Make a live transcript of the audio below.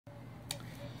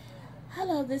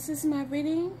Hello, this is my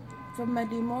reading for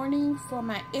Monday morning for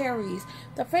my Aries.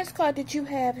 The first card that you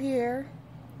have here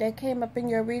that came up in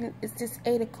your reading is this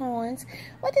Eight of Coins.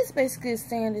 What this basically is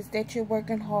saying is that you're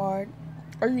working hard,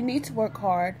 or you need to work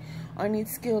hard on each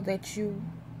skill that you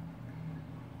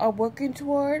are working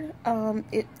toward.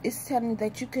 It's telling you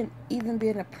that you can even be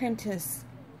an apprentice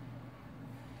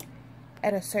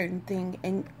at a certain thing,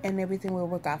 and everything will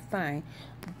work out fine.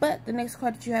 But the next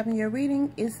card that you have in your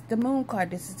reading is the Moon card.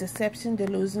 This is deception,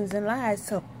 delusions, and lies.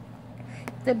 So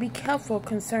to be careful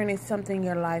concerning something in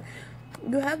your life.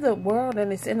 You have the World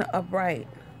and it's in the upright,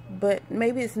 but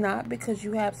maybe it's not, because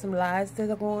you have some lies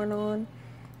that are going on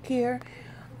here.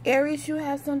 Aries, you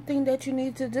have something that you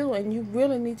need to do, and you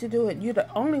really need to do it. You're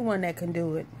the only one that can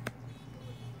do it,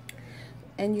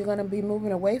 and you're going to be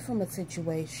moving away from a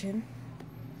situation.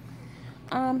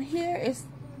 Here is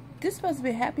this supposed to be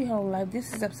a happy home life.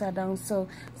 This is upside down. So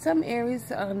some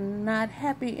Aries are not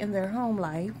happy in their home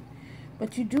life,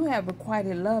 but you do have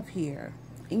requited love here,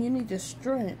 and you need the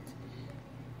strength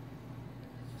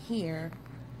here.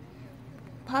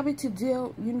 Probably to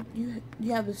deal, you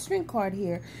have the strength card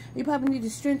here. You probably need the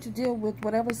strength to deal with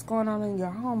whatever's going on in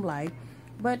your home life.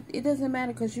 But it doesn't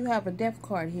matter, because you have a death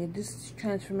card here. This is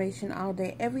transformation all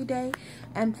day, every day.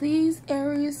 And please,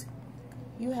 Aries,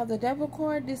 you have the Devil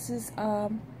card. This is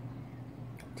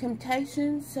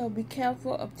temptation, so be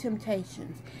careful of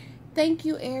temptations. Thank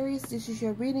you, Aries. This is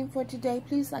your reading for today.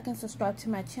 Please like and subscribe to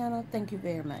my channel. Thank you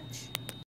very much.